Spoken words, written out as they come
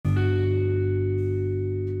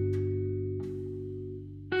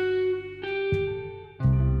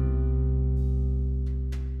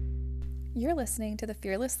You're listening to the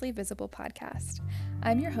Fearlessly Visible podcast.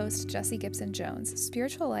 I'm your host, Jessie Gibson Jones,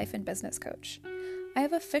 spiritual life and business coach. I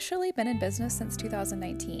have officially been in business since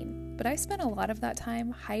 2019, but I spent a lot of that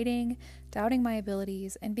time hiding, doubting my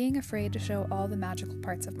abilities, and being afraid to show all the magical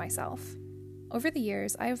parts of myself. Over the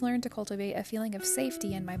years, I have learned to cultivate a feeling of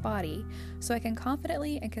safety in my body so I can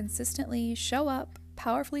confidently and consistently show up,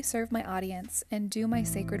 powerfully serve my audience, and do my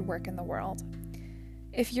sacred work in the world.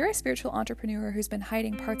 If you're a spiritual entrepreneur who's been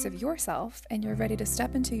hiding parts of yourself and you're ready to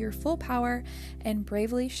step into your full power and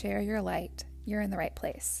bravely share your light, you're in the right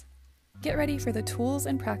place. Get ready for the tools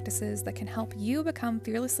and practices that can help you become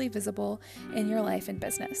fearlessly visible in your life and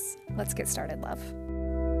business. Let's get started, love.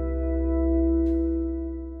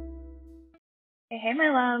 Hey, my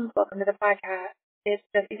loves. Welcome to the podcast. It's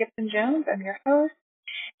Jessie Gibson Jones. I'm your host.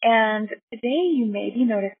 And today you may be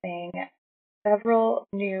noticing several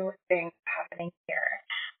new things happening here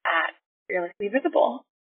at Fearlessly Visible.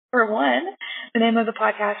 For one, the name of the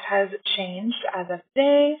podcast has changed as of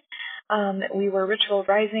today. We were Ritual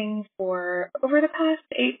Rising for over the past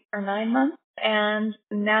 8 or 9 months, and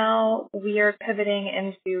now we are pivoting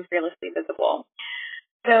into Fearlessly Visible.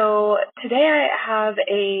 So today I have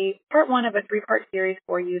a part 1 of a 3-part series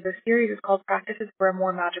for you. The series is called Practices for a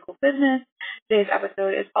More Magical Business. Today's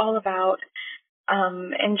episode is all about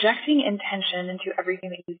injecting intention into everything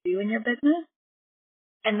that you do in your business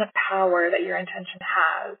and the power that your intention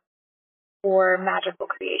has for magical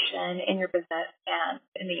creation in your business and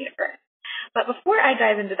in the universe. But before I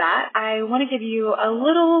dive into that, I want to give you a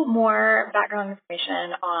little more background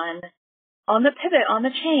information on the pivot, on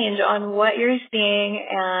the change, on what you're seeing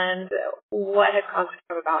and what has caused it to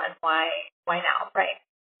come about and why now, right?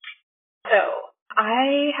 So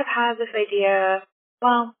I have had this idea,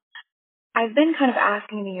 I've been kind of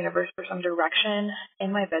asking the universe for some direction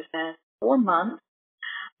in my business for months.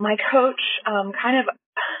 My coach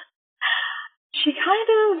she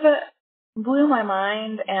kind of blew my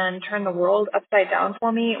mind and turned the world upside down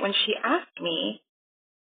for me when she asked me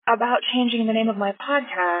about changing the name of my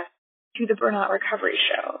podcast to the Burnout Recovery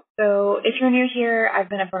Show. So if you're new here, I've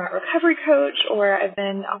been a burnout recovery coach, or I've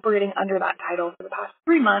been operating under that title for the past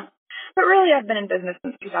 3 months. But really, I've been in business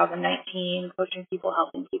since 2019, coaching people,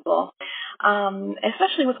 helping people,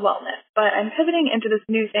 especially with wellness. But I'm pivoting into this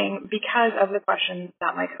new thing because of the questions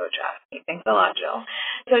that my coach asked me. Thanks a lot, Jill.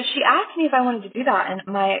 So she asked me if I wanted to do that, and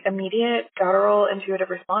my immediate guttural intuitive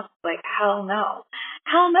response was like, hell no.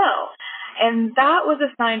 Hell no. And that was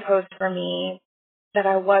a signpost for me that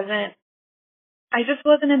I just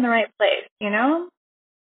wasn't in the right place, you know?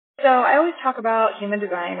 So I always talk about human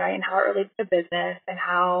design, right, and how it relates to business and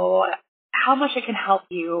how much it can help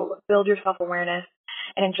you build your self-awareness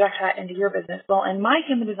and inject that into your business. Well, in my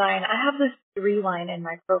human design, I have this 3-line in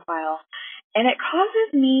my profile, and it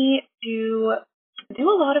causes me to do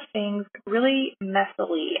a lot of things really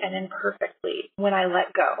messily and imperfectly when I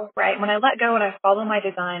let go, right? When I let go and I follow my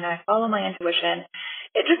design and I follow my intuition,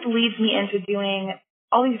 it just leads me into doing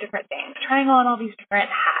all these different things, trying on all these different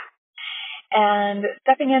hats, and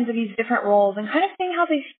stepping into these different roles and kind of seeing how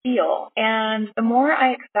they feel. And the more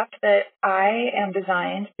I accept that I am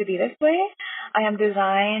designed to be this way, I am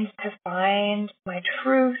designed to find my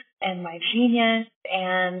truth and my genius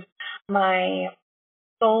and my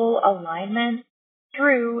soul alignment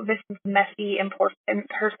through this messy,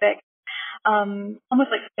 imperfect,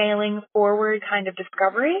 almost like failing forward kind of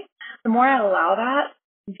discovery. The more I allow that,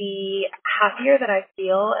 the happier that I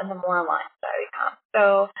feel and the more aligned that I become.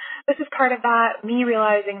 So this is part of that, me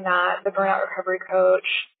realizing that the Burnout Recovery Coach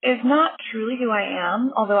is not truly who I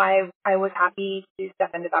am, although I was happy to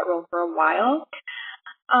step into that role for a while.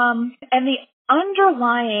 And the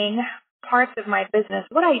underlying parts of my business,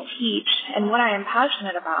 what I teach and what I am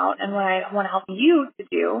passionate about and what I want to help you to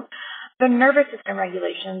do, the nervous system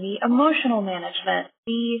regulation, the emotional management,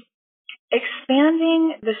 the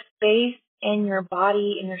expanding the space in your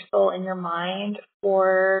body, in your soul, in your mind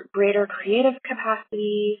for greater creative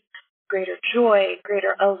capacity, greater joy,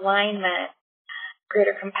 greater alignment,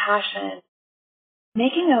 greater compassion,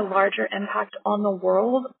 making a larger impact on the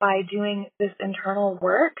world by doing this internal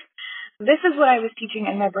work. This is what I was teaching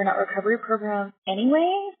in my burnout recovery program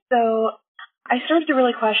anyway. So I started to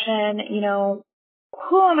really question,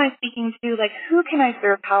 who am I speaking to? Like, who can I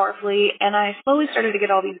serve powerfully? And I slowly started to get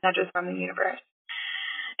all these nudges from the universe.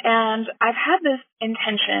 And I've had this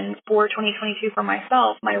intention for 2022 for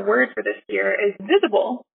myself. My word for this year is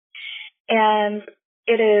visible. And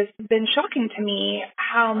it has been shocking to me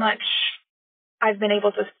how much I've been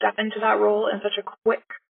able to step into that role in such a quick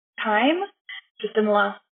time, just in the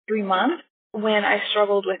last 3 months, when I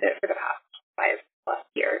struggled with it for the past 5+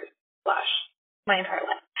 years, my entire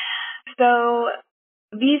life. So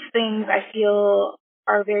these things I feel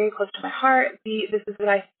are very close to my heart. This is what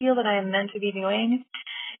I feel that I am meant to be doing.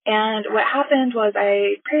 And what happened was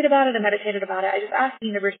I prayed about it and meditated about it. I just asked the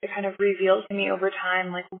universe to kind of reveal to me over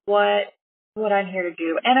time, like what I'm here to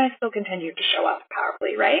do. And I still continue to show up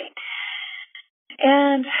powerfully, right?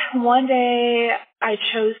 And one day I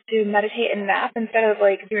chose to meditate and nap instead of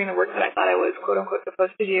like doing the work that I thought I was quote unquote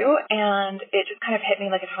supposed to do. And it just kind of hit me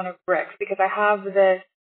like a ton of bricks because I have this,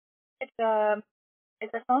 it's a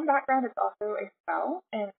phone background. It's also a spell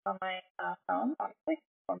and it's on my phone, obviously,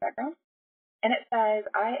 phone background. And it says,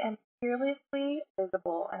 I am fearlessly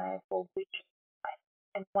visible and I will reach life.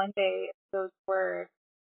 And one day those words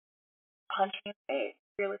punched me in the face,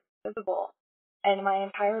 fearlessly visible. And my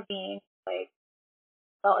entire being like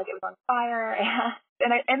felt like it was on fire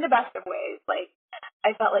and in the best of ways. Like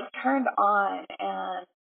I felt like turned on, and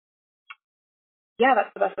yeah,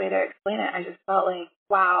 that's the best way to explain it. I just felt like,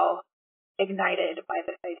 wow, ignited by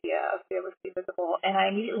this idea of fearlessly visible. And I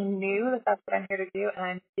immediately knew that that's what I'm here to do, and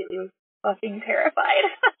I immediately was fucking terrified.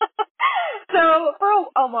 So for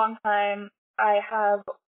a long time, I have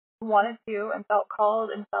wanted to and felt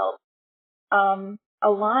called and felt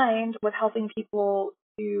aligned with helping people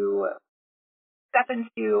to step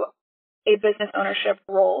into a business ownership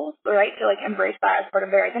role, right? To like embrace that as part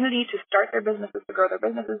of their identity, to start their businesses, to grow their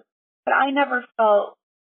businesses. But I never felt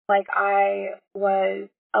like I was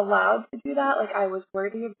allowed to do that, like I was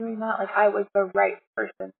worthy of doing that, like I was the right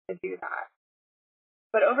person to do that.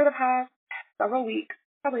 But over the past several weeks,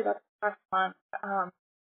 probably about the past month,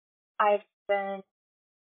 I've been,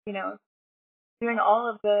 doing all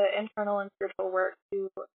of the internal and spiritual work to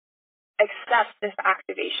accept this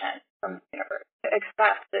activation from the universe, to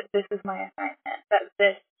accept that this is my assignment, that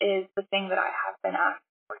this is the thing that I have been asked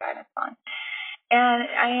for guidance on. And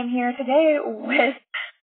I am here today with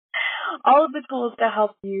all of the tools to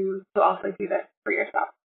help you to also do this for yourself.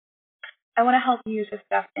 I want to help you to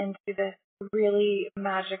step into this really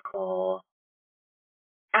magical,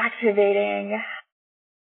 activating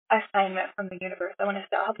assignment from the universe. I want to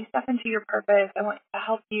help you step into your purpose. I want to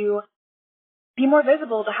help you be more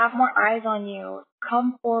visible, to have more eyes on you.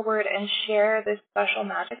 Come forward and share this special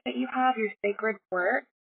magic that you have, your sacred work,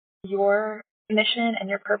 your mission and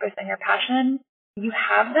your purpose and your passion. You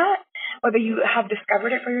have that, whether you have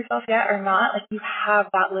discovered it for yourself yet or not, like you have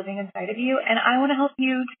that living inside of you. And I want to help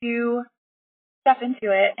you to step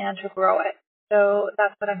into it and to grow it. So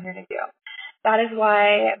that's what I'm here to do. That is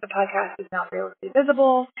why the podcast is now fearlessly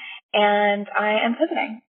visible, and I am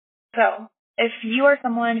pivoting. So if you are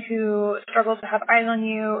someone who struggles to have eyes on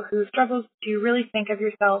you, who struggles to really think of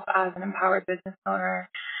yourself as an empowered business owner,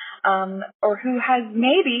 or who has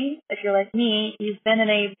maybe, if you're like me, you've been in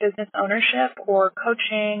a business ownership or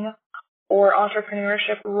coaching or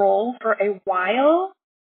entrepreneurship role for a while,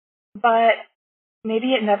 but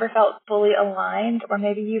maybe it never felt fully aligned, or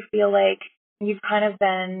maybe you feel like you've kind of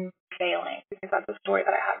been failing, because that's a story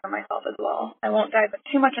that I have for myself as well. I won't dive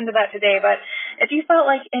too much into that today, but if you felt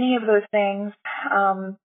like any of those things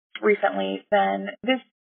recently, then this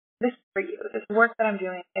is for you. This work that I'm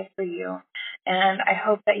doing is for you, and I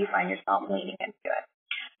hope that you find yourself leaning into it.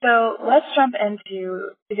 So let's jump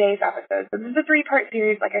into today's episode. So this is a 3-part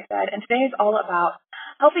series, like I said, and today is all about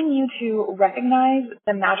helping you to recognize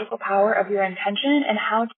the magical power of your intention and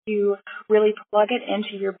how to really plug it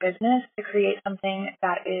into your business to create something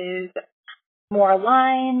that is more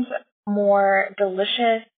aligned, more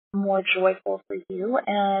delicious, more joyful for you,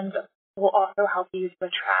 and will also help you to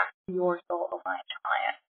attract your soul-aligned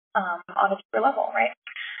client on a deeper level, right?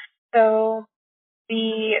 So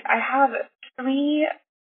I have 3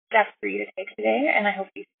 steps for you to take today, and I hope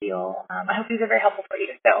these are very helpful for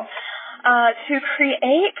you. So to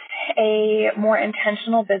create a more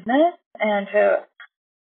intentional business and to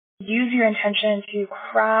use your intention to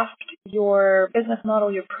craft your business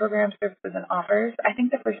model, your programs, services, and offers, I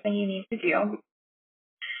think the first thing you need to do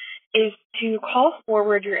is to call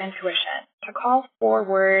forward your intuition, to call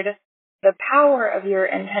forward the power of your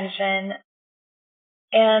intention.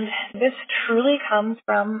 And this truly comes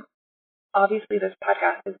from, obviously, this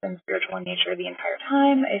podcast has been spiritual in nature the entire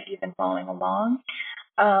time, if you've been following along.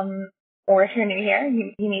 Or if you're new here,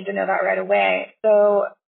 you need to know that right away. So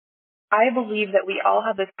I believe that we all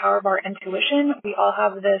have this power of our intuition. We all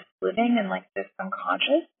have this living and like this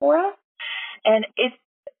unconscious for us. And it's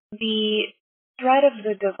the thread of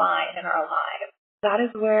the divine in our lives. That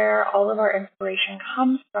is where all of our inspiration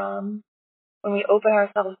comes from when we open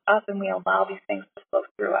ourselves up and we allow these things to flow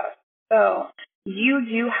through us. So you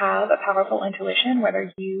do have a powerful intuition,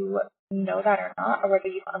 whether you know that or not, or whether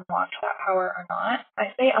you've unlocked that power or not.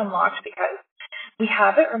 I say unlocked because we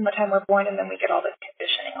have it from the time we're born, and then we get all this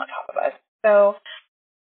conditioning on top of us. So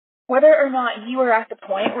whether or not you are at the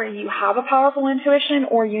point where you have a powerful intuition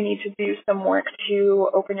or you need to do some work to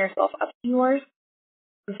open yourself up to yours,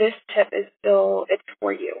 this tip is still, it's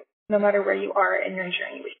for you, no matter where you are in your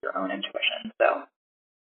journey with your own intuition. So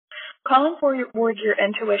calling forward your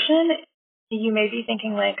intuition, you may be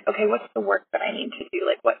thinking like, okay, what's the work that I need to do?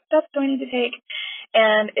 Like, what steps do I need to take?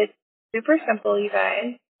 And it's super simple, you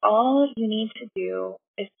guys. All you need to do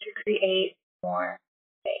is to create more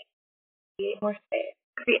space. Create more space.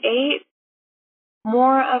 Create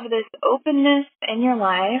more of this openness in your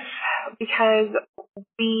life, because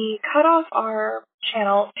we cut off our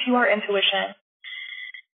channel to our intuition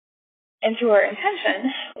and to our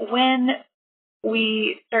intention when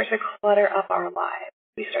we start to clutter up our lives.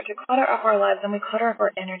 We start to clutter up our lives, and we clutter up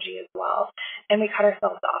our energy as well, and we cut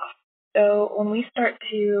ourselves off. So when we start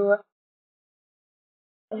to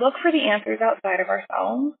look for the answers outside of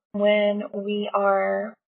ourselves, when we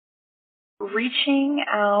are reaching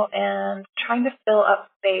out and trying to fill up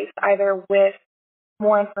space either with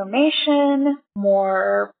more information,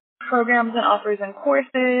 more programs and offers and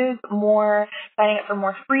courses, more signing up for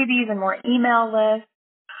more freebies and more email lists,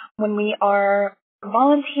 when we are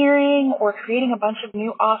volunteering or creating a bunch of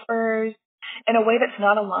new offers in a way that's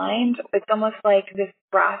not aligned, it's almost like this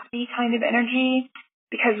graspy kind of energy,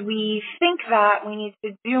 because we think that we need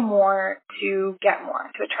to do more to get more,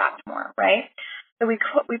 to attract more, right? So we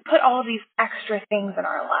put all of these extra things in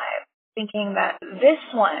our lives, thinking that this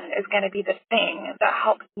one is going to be the thing that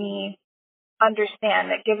helps me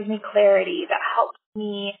understand, that gives me clarity, that helps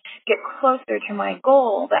me get closer to my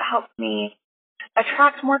goal, that helps me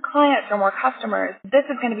attract more clients or more customers. This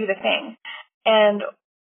is going to be the thing. And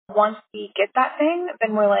once we get that thing,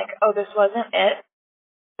 then we're like, oh, this wasn't it.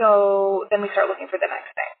 So then we start looking for the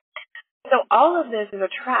next thing. So all of this is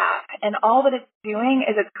a trap, and all that it's doing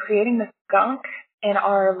is it's creating this gunk in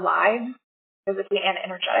our lives, physically and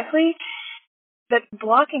energetically, that's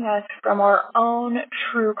blocking us from our own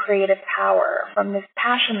true creative power, from this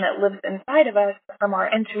passion that lives inside of us, from our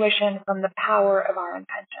intuition, from the power of our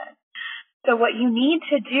intention. So what you need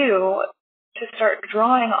to do to start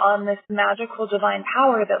drawing on this magical divine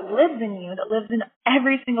power that lives in you, that lives in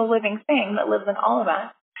every single living thing, that lives in all of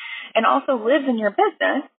us, and also lives in your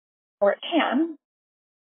business, or it can,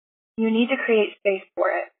 you need to create space for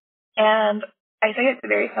it. And I say it's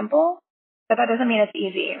very simple, but that doesn't mean it's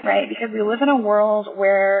easy, right? Because we live in a world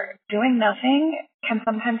where doing nothing can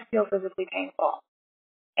sometimes feel physically painful.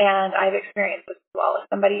 And I've experienced this as well. As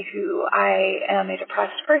somebody who, I am a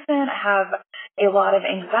depressed person, I have a lot of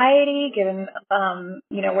anxiety given,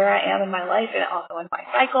 where I am in my life and also in my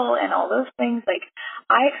cycle and all those things. Like,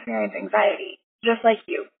 I experience anxiety just like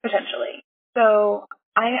you, potentially. So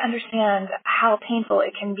I understand how painful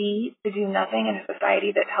it can be to do nothing in a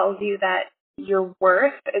society that tells you that your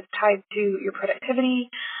worth is tied to your productivity,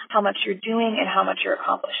 how much you're doing, and how much you're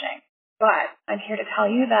accomplishing. But I'm here to tell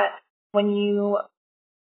you that when you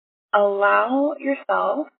allow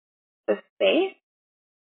yourself the space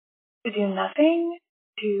to do nothing,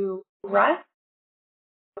 to rest,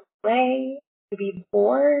 to play, to be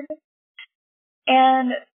bored,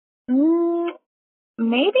 and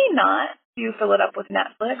maybe not to fill it up with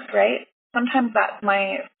Netflix, right? Sometimes that's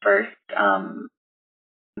my first,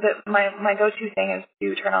 my go-to thing is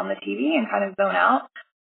to turn on the TV and kind of zone out.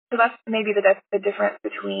 So that's maybe the difference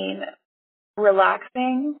between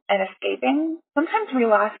relaxing and escaping. Sometimes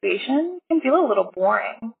relaxation can feel a little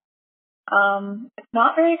boring. It's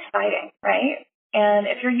not very exciting, right? And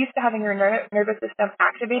if you're used to having your nervous system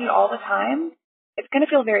activated all the time, it's going to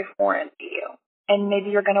feel very foreign to you. And maybe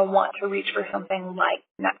you're going to want to reach for something like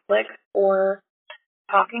Netflix or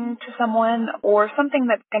talking to someone or something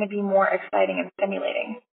that's going to be more exciting and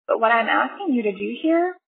stimulating. But what I'm asking you to do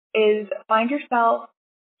here is find yourself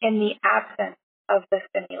in the absence of the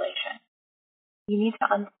stimulation. You need to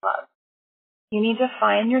unplug. You need to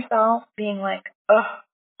find yourself being like, ugh,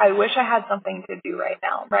 I wish I had something to do right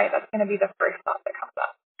now, right? That's going to be the first thought that comes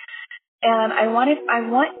up. And I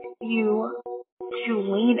want you to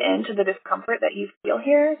lean into the discomfort that you feel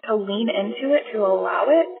here, to lean into it, to allow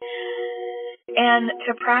it, and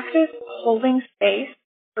to practice holding space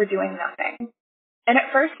for doing nothing. And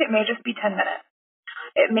at first, it may just be 10 minutes.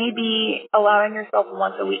 It may be allowing yourself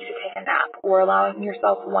once a week to take a nap, or allowing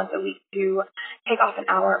yourself once a week to take off an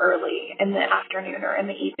hour early in the afternoon or in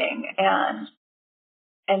the evening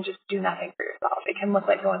and just do nothing for yourself. It can look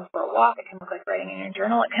like going for a walk. It can look like writing in your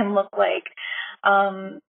journal. It can look like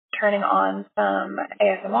turning on some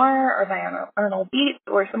ASMR or binaural beats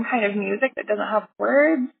or some kind of music that doesn't have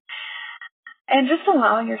words, and just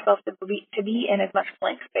allowing yourself to be in as much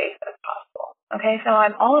blank space as possible. Okay, so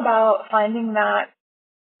I'm all about finding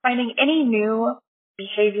any new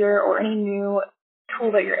behavior or any new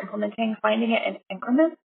tool that you're implementing, finding it in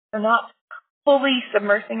increments. So not fully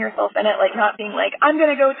submersing yourself in it, like not being like, I'm going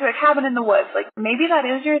to go to a cabin in the woods. Like maybe that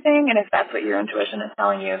is your thing, and if that's what your intuition is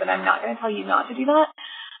telling you, then I'm not going to tell you not to do that.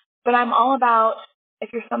 But I'm all about,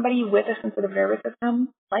 if you're somebody with a sensitive nervous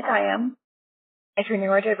system, like I am, if you're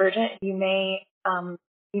neurodivergent, you may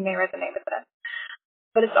resonate with it.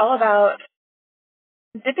 But it's all about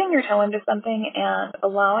dipping your toe into something and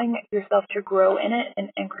allowing yourself to grow in it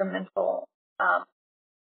in increments. So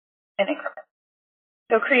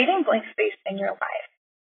creating blank space in your life.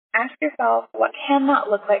 Ask yourself, what can that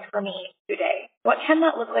look like for me today? What can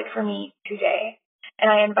that look like for me today?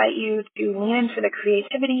 And I invite you to lean into the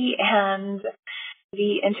creativity and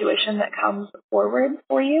the intuition that comes forward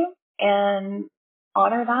for you and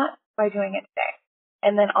honor that by doing it today.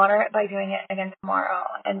 And then honor it by doing it again tomorrow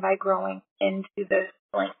and by growing into this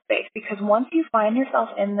blank space. Because once you find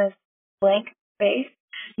yourself in this blank space,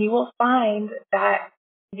 you will find that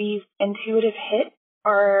these intuitive hits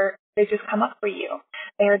they just come up for you.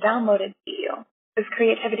 They are downloaded to you. This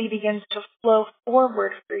creativity begins to flow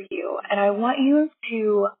forward for you. And I want you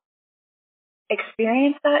to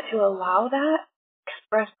experience that, to allow that,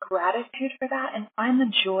 express gratitude for that, and find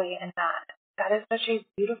the joy in that. That is such a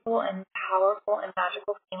beautiful and powerful and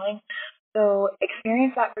magical feeling. So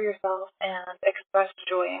experience that for yourself and express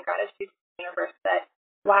joy and gratitude to the universe that,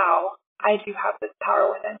 wow, I do have this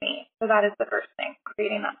power within me. So that is the first thing,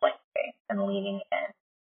 creating that blank space and leaning in.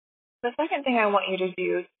 The second thing I want you to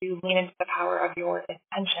do to lean into the power of your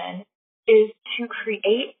intention is to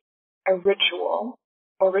create a ritual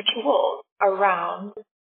or rituals around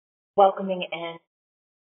welcoming in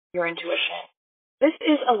your intuition. This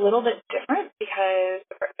is a little bit different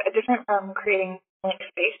from creating blank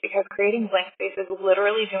space, because creating blank space is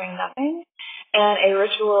literally doing nothing, and a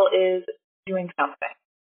ritual is doing something.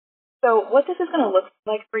 So what this is going to look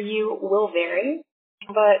like for you will vary,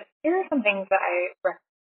 but here are some things that I recommend.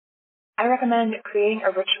 I recommend creating a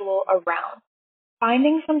ritual around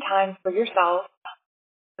finding some time for yourself.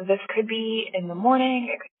 This could be in the morning,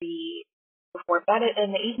 it could be before bed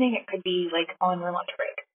in the evening, it could be like on your lunch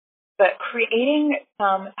break. But creating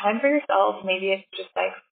some time for yourself, maybe it's just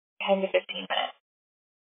like 10 to 15 minutes,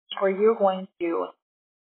 where you're going to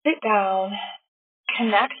sit down,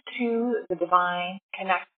 connect to the divine,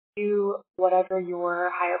 connect to whatever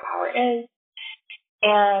your higher power is,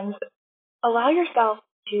 and allow yourself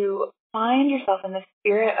to find yourself in the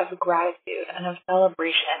spirit of gratitude and of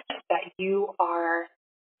celebration that you are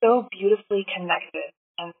so beautifully connected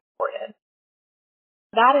and supported.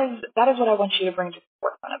 That is what I want you to bring to the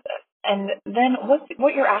forefront of this. And then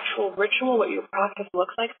what your actual ritual, what your practice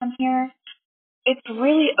looks like from here, it's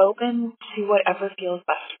really open to whatever feels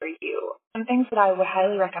best for you. Some things that I would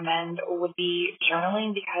highly recommend would be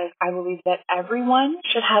journaling, because I believe that everyone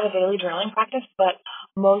should have a daily journaling practice, but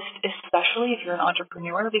most especially if you're an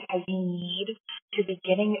entrepreneur, because you need to be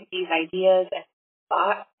getting these ideas and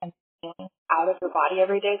thoughts and feelings out of your body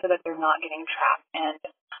every day so that they're not getting trapped and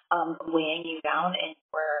weighing you down in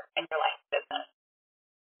your life business.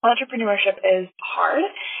 Entrepreneurship is hard,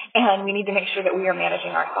 and we need to make sure that we are managing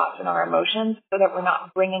our thoughts and our emotions so that we're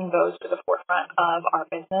not bringing those to the forefront of our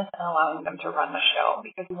business and allowing them to run the show,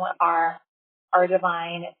 because we want our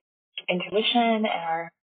divine intuition and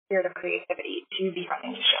our spirit of creativity to be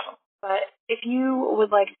running the show. But if you would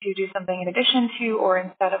like to do something in addition to or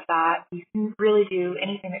instead of that, you can really do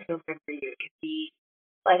anything that feels good for you. It could be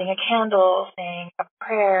lighting a candle, saying a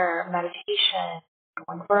prayer, meditation,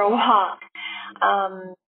 going for a walk,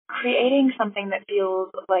 creating something that feels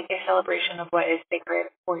like a celebration of what is sacred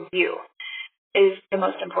for you is the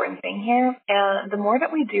most important thing here. And the more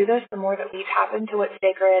that we do this, the more that we tap into what's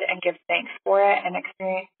sacred and give thanks for it and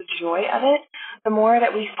experience the joy of it, the more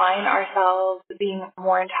that we find ourselves being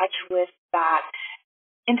more in touch with that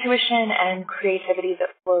intuition and creativity that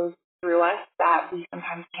flows through us that we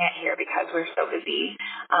sometimes can't hear because we're so busy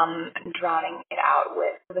drowning it out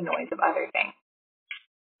with the noise of other things.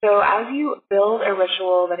 So as you build a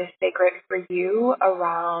ritual that is sacred for you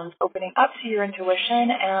around opening up to your intuition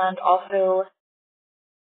and also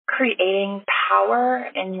creating power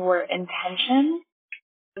in your intention,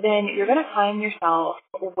 then you're going to find yourself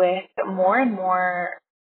with more and more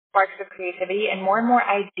sparks of creativity and more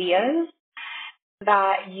ideas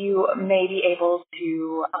that you may be able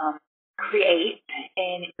to create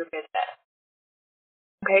in your business.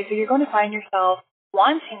 Okay, so you're going to find yourself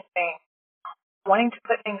wanting things, wanting to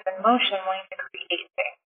put things in motion, wanting to create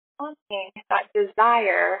things. Wanting that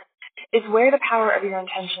desire is where the power of your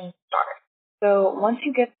intention starts. So once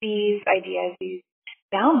you get these ideas, these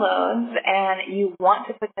downloads and you want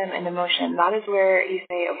to put them into motion, that is where you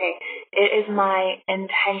say, okay, it is my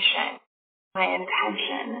intention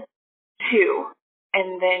to,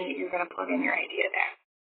 and then you're going to plug in your idea there.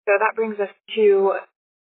 So that brings us to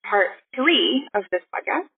part 3 of this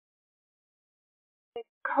podcast. It's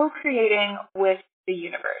co-creating with the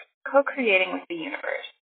universe. Co-creating with the universe.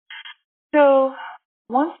 So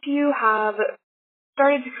once you have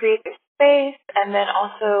started to create this space and then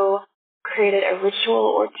also created a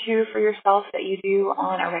ritual or 2 for yourself that you do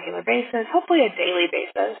on a regular basis, hopefully a daily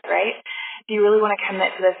basis, right? If you really want to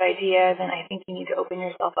commit to this idea, then I think you need to open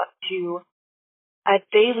yourself up to a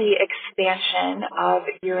daily expansion of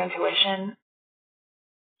your intuition.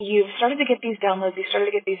 You've started to get these downloads, you started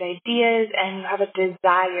to get these ideas, and you have a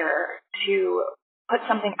desire to put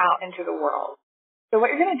something out into the world. So what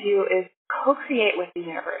you're going to do is co-create with the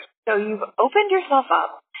universe. So you've opened yourself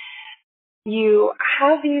up. You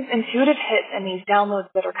have these intuitive hits and these downloads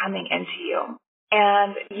that are coming into you.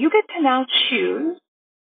 And you get to now choose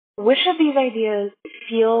which of these ideas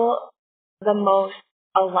feel the most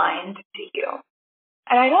aligned to you.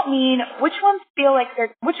 And I don't mean which ones seem like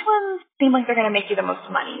they're going to make you the most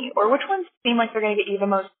money, or which ones seem like they're going to get you the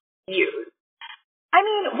most views. I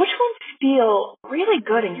mean, which ones feel really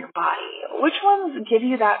good in your body? Which ones give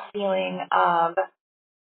you that feeling of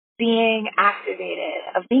being activated,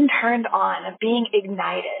 of being turned on, of being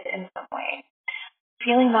ignited in some way?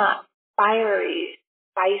 Feeling that fiery,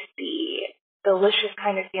 spicy, delicious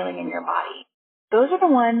kind of feeling in your body. Those are the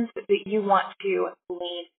ones that you want to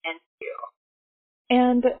lean into.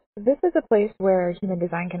 And this is a place where human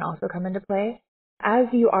design can also come into play. As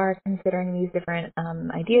you are considering these different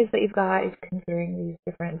ideas that you've got, you're considering these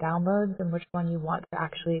different downloads and which one you want to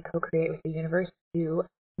actually co-create with the universe to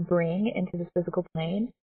bring into this physical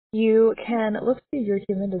plane, you can look to your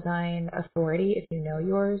human design authority if you know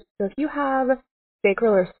yours. So if you have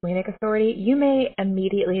sacral or splenic authority, you may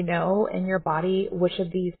immediately know in your body which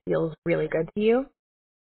of these feels really good to you.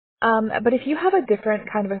 But if you have a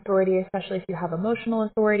different kind of authority, especially if you have emotional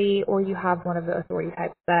authority or you have one of the authority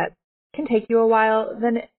types that can take you a while,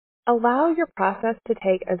 then allow your process to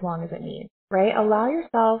take as long as it needs, right? Allow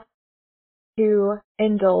yourself to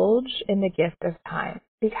indulge in the gift of time,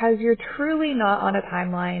 because you're truly not on a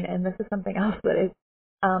timeline. And this is something else that is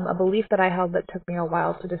a belief that I held that took me a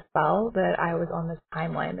while to dispel, that I was on this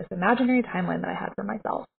timeline, this imaginary timeline that I had for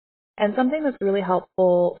myself. And something that's really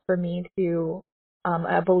helpful for me to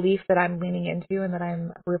a belief that I'm leaning into and that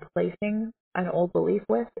I'm replacing an old belief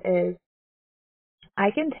with is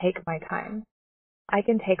I can take my time. I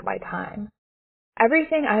can take my time.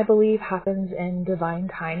 Everything I believe happens in divine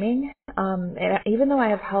timing. And even though I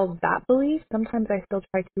have held that belief, sometimes I still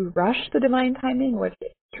try to rush the divine timing, which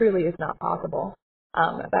truly is not possible.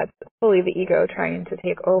 That's fully the ego trying to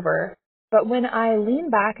take over. But when I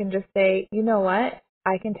lean back and just say, you know what,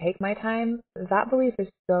 I can take my time, that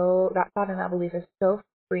thought and that belief is so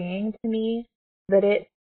freeing to me that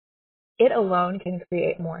it alone can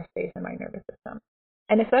create more space in my nervous system.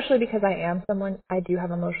 And especially because I do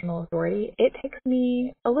have emotional authority, it takes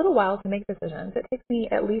me a little while to make decisions. It takes me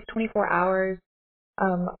at least 24 hours.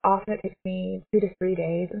 Often it takes me 2 to 3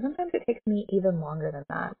 days, and sometimes it takes me even longer than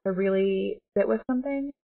that to really sit with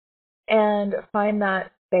something and find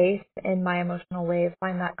that space in my emotional wave,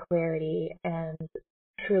 find that clarity, and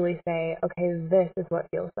truly say, okay, this is what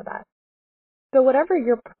feels the best. So whatever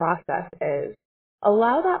your process is,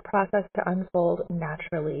 allow that process to unfold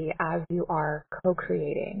naturally as you are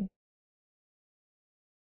co-creating.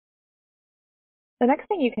 The next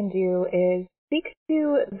thing you can do is speak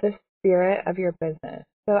to the spirit of your business.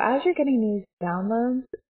 So as you're getting these downloads,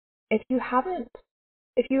 if you haven't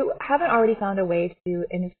already found a way to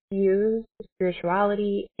infuse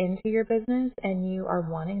spirituality into your business and you are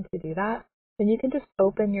wanting to do that, then you can just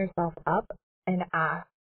open yourself up and ask,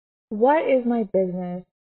 what is my business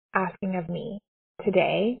asking of me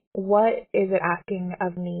today? What is it asking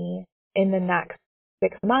of me in the next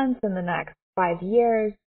 6 months, in the next 5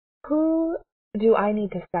 years? Who do I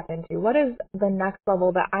need to step into? What is the next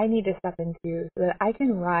level that I need to step into so that I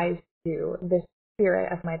can rise to this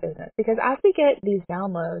spirit of my business? Because as we get these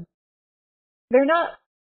downloads, they're not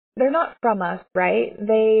from us, right?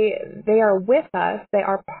 They are with us, they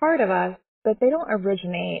are part of us, but they don't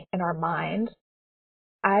originate in our mind.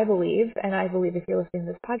 I believe, and I believe if you're listening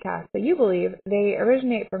to this podcast, that you believe they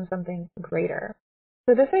originate from something greater.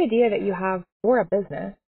 So this idea that you have for a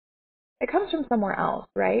business, it comes from somewhere else,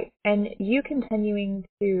 right? And you continuing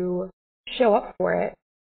to show up for it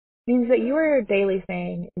means that you are daily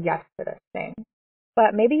saying yes to this thing.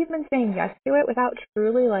 But maybe you've been saying yes to it without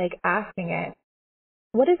truly asking it,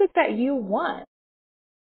 what is it that you want?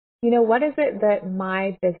 what is it that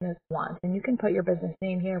my business wants? And you can put your business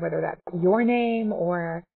name here, whether that's your name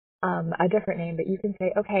or a different name, but you can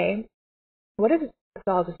say, okay, so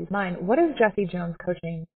I'll just use mine. What does Jessie Jones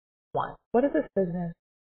Coaching want? What does this business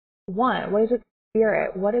want? What is its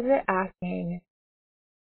spirit? What is it asking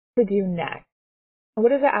to do next?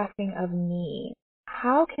 What is it asking of me?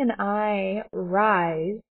 How can I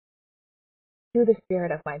rise to the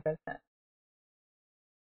spirit of my business?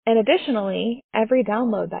 And additionally, every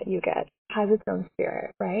download that you get has its own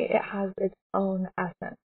spirit, right? It has its own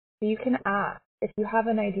essence. So you can ask, if you have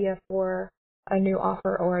an idea for a new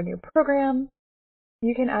offer or a new program,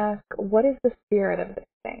 you can ask, what is the spirit of this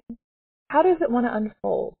thing? How does it want to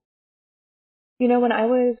unfold? When I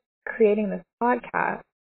was creating this podcast,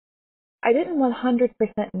 I didn't 100%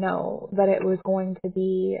 know that it was going to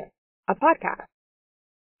be a podcast.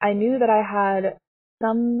 I knew that I had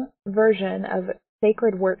some version of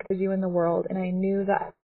sacred work to do in the world, and I knew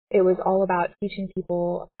that it was all about teaching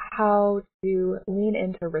people how to lean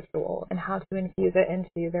into ritual and how to infuse it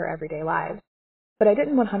into their everyday lives. But I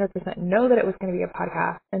didn't 100% know that it was going to be a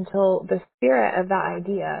podcast until the spirit of that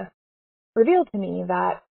idea revealed to me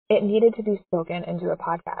that it needed to be spoken into a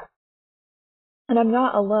podcast. And I'm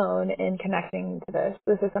not alone in connecting to this.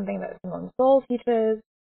 This is something that Simone Soul teaches.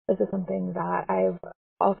 This is something that I've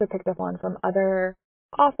also picked up on from other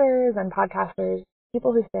authors and podcasters,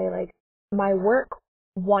 people who say, like, my work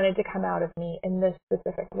wanted to come out of me in this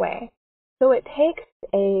specific way. So it takes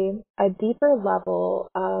a deeper level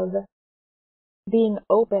of being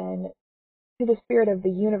open to the spirit of the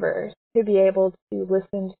universe to be able to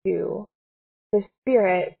listen to the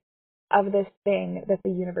spirit of this thing that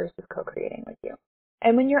the universe is co-creating with you.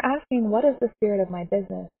 And when you're asking, what is the spirit of my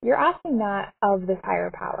business? You're asking that of this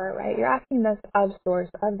higher power, right? You're asking this of source,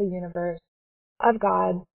 of the universe, of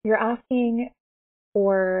God. You're asking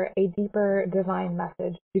for a deeper divine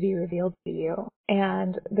message to be revealed to you.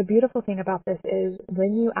 And the beautiful thing about this is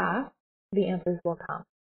when you ask, the answers will come.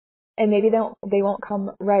 And maybe they won't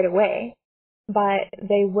come right away, but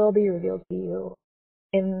they will be revealed to you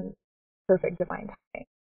in perfect divine timing.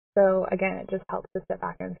 So again, it just helps to sit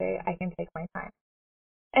back and say, I can take my time.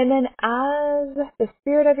 And then as the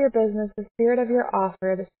spirit of your business, the spirit of your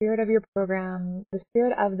offer, the spirit of your program, the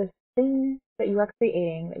spirit of this thing that you are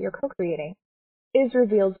creating, that you're co-creating, is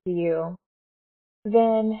revealed to you,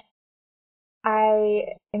 then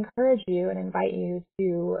I encourage you and invite you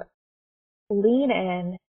to lean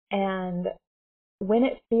in, and when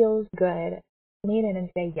it feels good, lean in and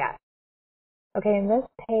say yes. Okay, and this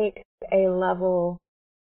takes a level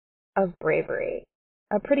of bravery,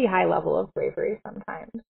 a pretty high level of bravery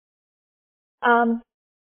sometimes.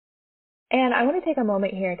 And I want to take a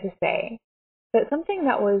moment here to say that something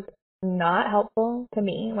that was not helpful to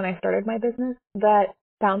me when I started my business that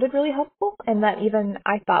sounded really helpful and that even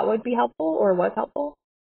I thought would be helpful or was helpful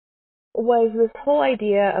was this whole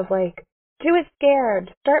idea of like, do it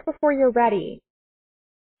scared, start before you're ready.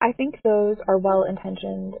 I think those are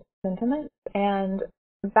well-intentioned sentiments, and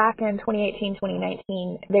back in 2018,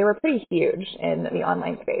 2019, they were pretty huge in the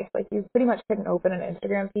online space. Like, you pretty much couldn't open an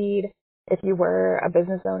Instagram feed if you were a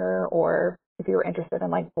business owner or if you were interested in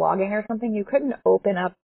like blogging or something. You couldn't open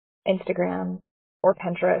up Instagram or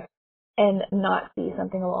Pinterest and not see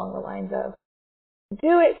something along the lines of,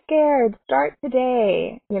 do it scared, start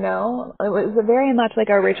today. It was very much like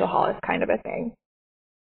a Rachel Hollis kind of a thing.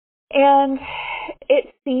 And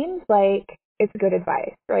it seems like it's good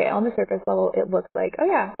advice, right? On the surface level, it looks like, oh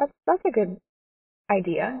yeah, that's a good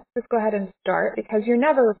idea. Just go ahead and start, because you're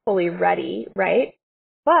never fully ready, right?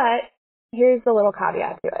 But here's the little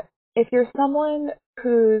caveat to it. If you're someone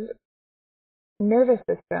whose nervous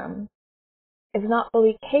system is not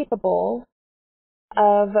fully capable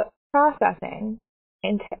of processing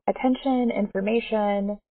attention,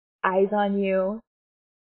 information, eyes on you,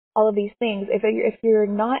 all of these things, if you're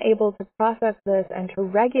not able to process this and to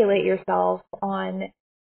regulate yourself on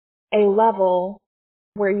a level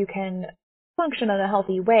where you can function in a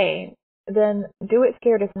healthy way, then do it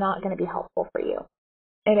scared is not going to be helpful for you.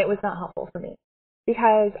 And it was not helpful for me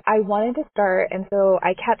because I wanted to start, and so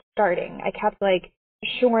I kept starting. I kept like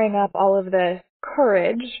shoring up all of this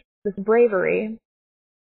courage, this bravery,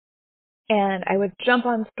 and I would jump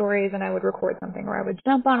on stories and I would record something, or I would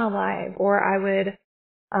jump on a live, or I would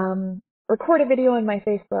record a video in my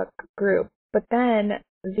Facebook group. But then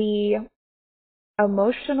the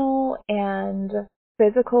emotional and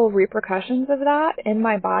physical repercussions of that in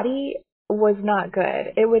my body was not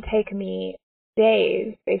good. It would take me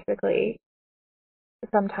days, basically,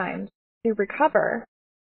 sometimes, to recover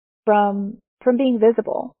from being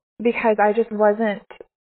visible, because I just wasn't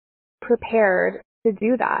prepared to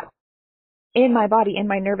do that. in my body, in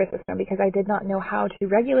my nervous system, because I did not know how to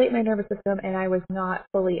regulate my nervous system, and I was not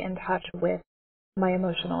fully in touch with my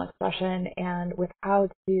emotional expression and with how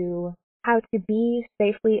to be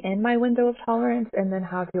safely in my window of tolerance, and then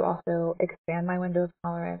how to also expand my window of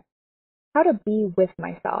tolerance, how to be with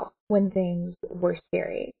myself when things were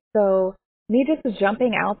scary. So me just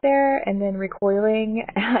jumping out there and then recoiling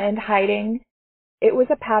and hiding, it was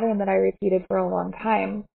a pattern that I repeated for a long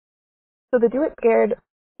time. So the do it scared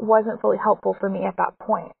wasn't fully helpful for me at that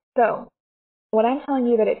point. So when I'm telling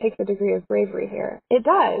you that it takes a degree of bravery here, it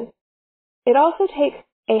does. It also takes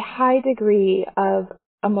a high degree of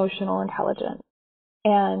emotional intelligence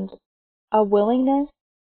and a willingness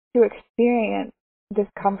to experience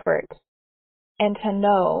discomfort and to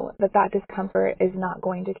know that that discomfort is not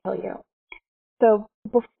going to kill you. So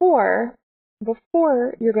before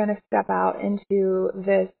you're going to step out into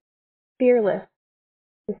this fearlessness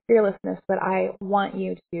that I want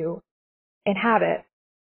you to inhabit,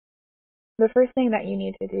 the first thing that you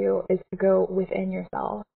need to do is to go within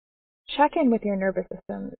yourself. Check in with your nervous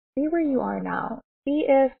system. See where you are now. See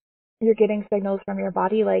if you're getting signals from your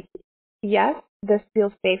body like, yes, this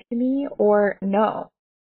feels safe to me, or no,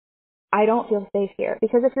 I don't feel safe here.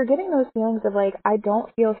 Because if you're getting those feelings of like, I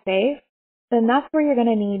don't feel safe, then that's where you're going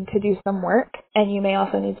to need to do some work, and you may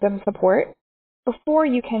also need some support before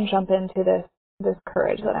you can jump into this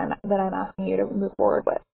courage that I'm asking you to move forward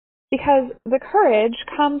with. Because the courage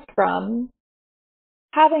comes from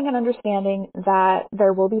having an understanding that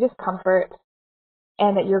there will be discomfort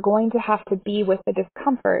and that you're going to have to be with the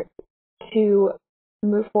discomfort to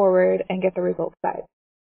move forward and get the results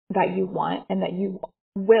that you want and that you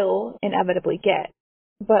will inevitably get.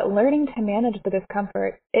 But learning to manage the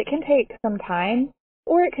discomfort, it can take some time,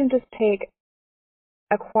 or it can just take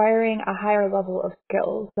acquiring a higher level of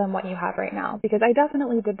skills than what you have right now. Because I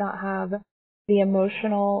definitely did not have the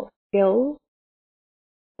emotional skills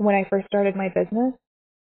when I first started my business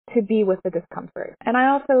to be with the discomfort. And I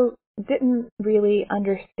also didn't really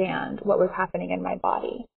understand what was happening in my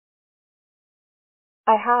body.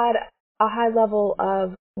 I had a high level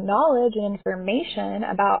of knowledge and information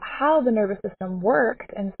about how the nervous system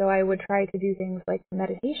worked, and so I would try to do things like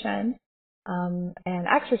meditation and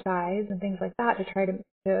exercise and things like that to try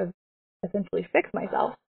to essentially fix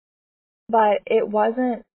myself. But it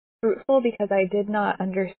wasn't fruitful because I did not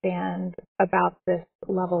understand about this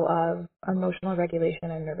level of emotional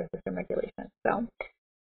regulation and nervous system regulation. So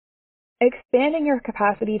expanding your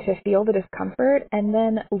capacity to feel the discomfort and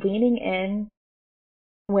then leaning in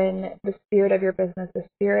when the spirit of your business, the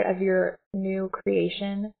spirit of your new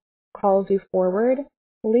creation calls you forward,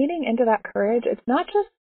 leaning into that courage. It's not just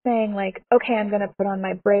saying like, okay, I'm going to put on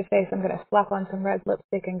my brave face, I'm going to slap on some red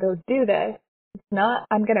lipstick and go do this. It's not,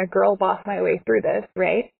 I'm going to girl boss my way through this,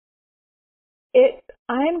 right?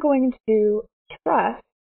 I'm going to trust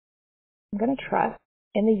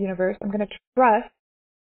in the universe. I'm going to trust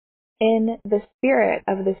in the spirit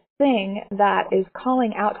of this thing that is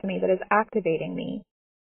calling out to me, that is activating me.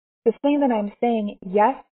 This thing that I'm saying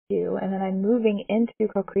yes to and that I'm moving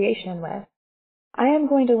into co-creation with. I am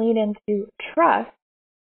going to lean into trust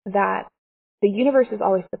that the universe is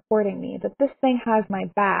always supporting me, that this thing has my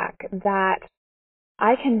back, that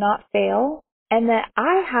I cannot fail, and that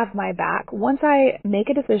I have my back once I make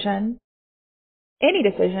a decision, any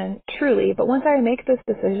decision, truly, but once I make this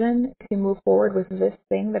decision to move forward with this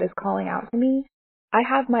thing that is calling out to me, I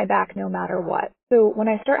have my back no matter what. So when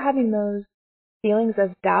I start having those feelings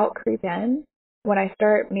of doubt creep in, when I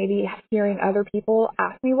start maybe hearing other people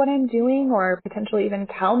ask me what I'm doing or potentially even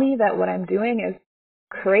tell me that what I'm doing is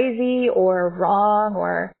crazy or wrong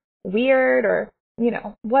or weird or,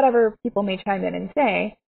 whatever people may chime in and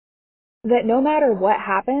say, that no matter what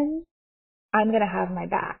happens, I'm going to have my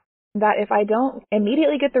back. That if I don't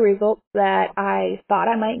immediately get the results that I thought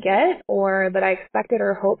I might get or that I expected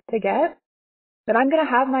or hoped to get, that I'm going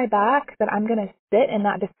to have my back, that I'm going to sit in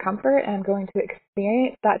that discomfort and I'm going to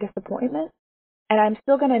experience that disappointment. And I'm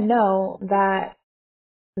still going to know that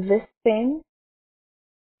this thing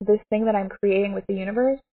that I'm creating with the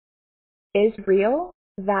universe is real,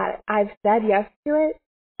 that I've said yes to it,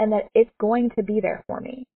 and that it's going to be there for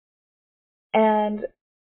me. And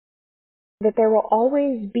that there will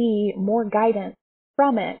always be more guidance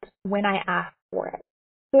from it when I ask for it.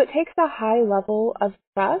 So it takes a high level of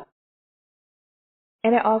trust,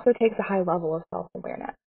 and it also takes a high level of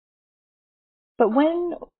self-awareness. But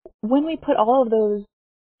when we put all of those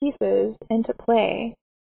pieces into play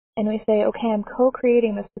and we say, okay, I'm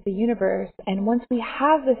co-creating this with the universe, and once we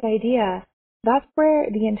have this idea, that's where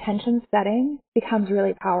the intention setting becomes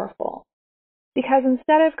really powerful. Because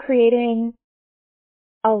instead of creating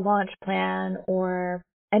a launch plan or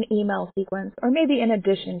an email sequence, or maybe in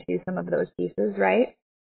addition to some of those pieces, right?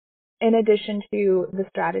 In addition to the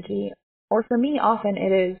strategy, or for me, often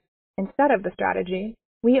it is instead of the strategy,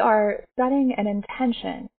 we are setting an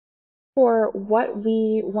intention for what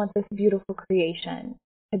we want this beautiful creation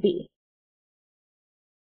to be.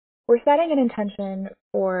 We're setting an intention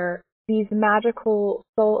for these magical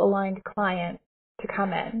soul-aligned clients to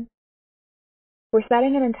come in. We're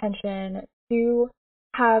setting an intention to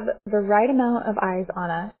have the right amount of eyes on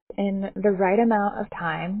us in the right amount of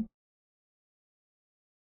time.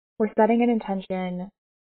 We're setting an intention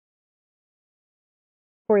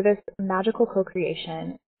for this magical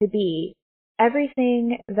co-creation to be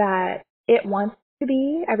everything that it wants to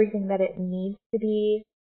be, everything that it needs to be,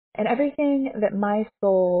 and everything that my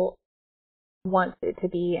soul wants it to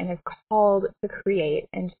be and is called to create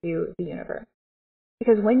into the universe.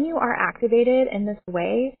 Because when you are activated in this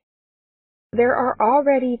way, there are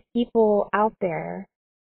already people out there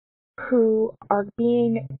who are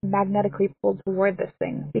being magnetically pulled toward this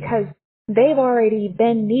thing because they've already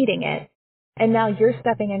been needing it, and now you're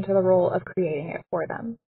stepping into the role of creating it for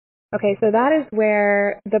them. Okay, so that is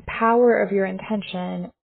where the power of your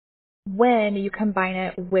intention, when you combine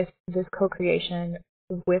it with this co-creation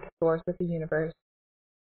with Source, with the universe,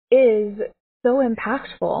 is so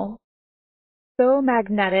impactful, so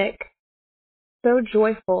magnetic, so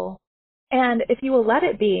joyful, and if you will let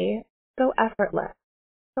it be, so effortless.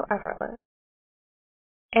 So effortless.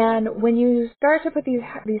 And when you start to put these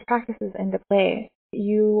practices into place,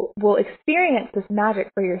 you will experience this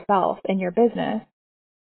magic for yourself in your business.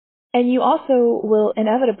 And you also will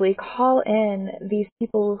inevitably call in these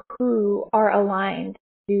people who are aligned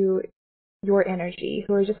to your energy,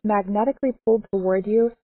 who are just magnetically pulled toward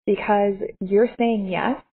you because you're saying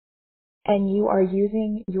yes and you are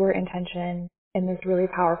using your intention in this really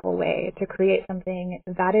powerful way to create something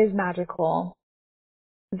that is magical,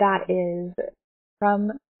 that is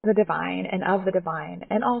from the divine and of the divine,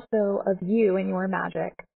 and also of you and your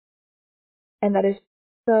magic, and that is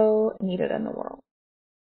so needed in the world.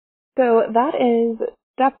 So that is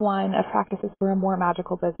step one of practices for a more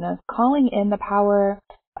magical business, calling in the power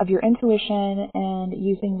of your intuition and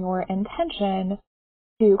using your intention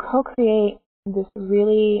to co-create this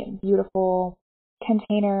really beautiful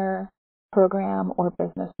container program or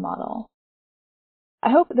business model.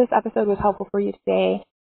 I hope this episode was helpful for you today.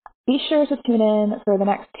 Be sure to tune in for the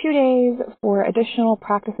next 2 days for additional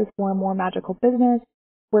practices for a more magical business.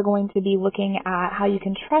 We're going to be looking at how you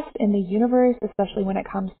can trust in the universe, especially when it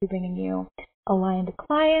comes to bringing you aligned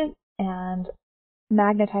clients and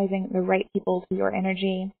magnetizing the right people to your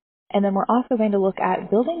energy. And then we're also going to look at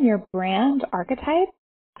building your brand archetype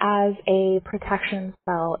as a protection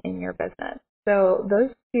spell in your business. So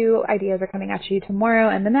those 2 ideas are coming at you tomorrow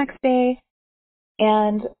and the next day.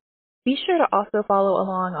 And be sure to also follow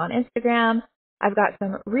along on Instagram. I've got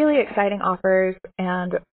some really exciting offers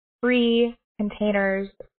and free containers,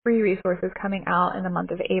 free resources coming out in the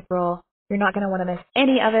month of April. You're not going to want to miss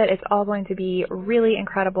any of it. It's all going to be really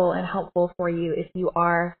incredible and helpful for you if you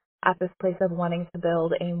are at this place of wanting to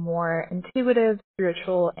build a more intuitive,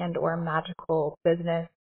 spiritual, and or magical business.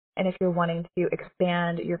 And if you're wanting to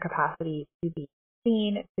expand your capacity to be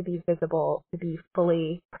seen, to be visible, to be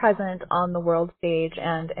fully present on the world stage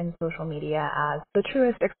and in social media as the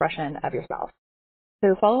truest expression of yourself.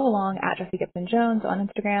 So follow along at Jessie Gibson Jones on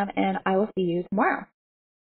Instagram, and I will see you tomorrow.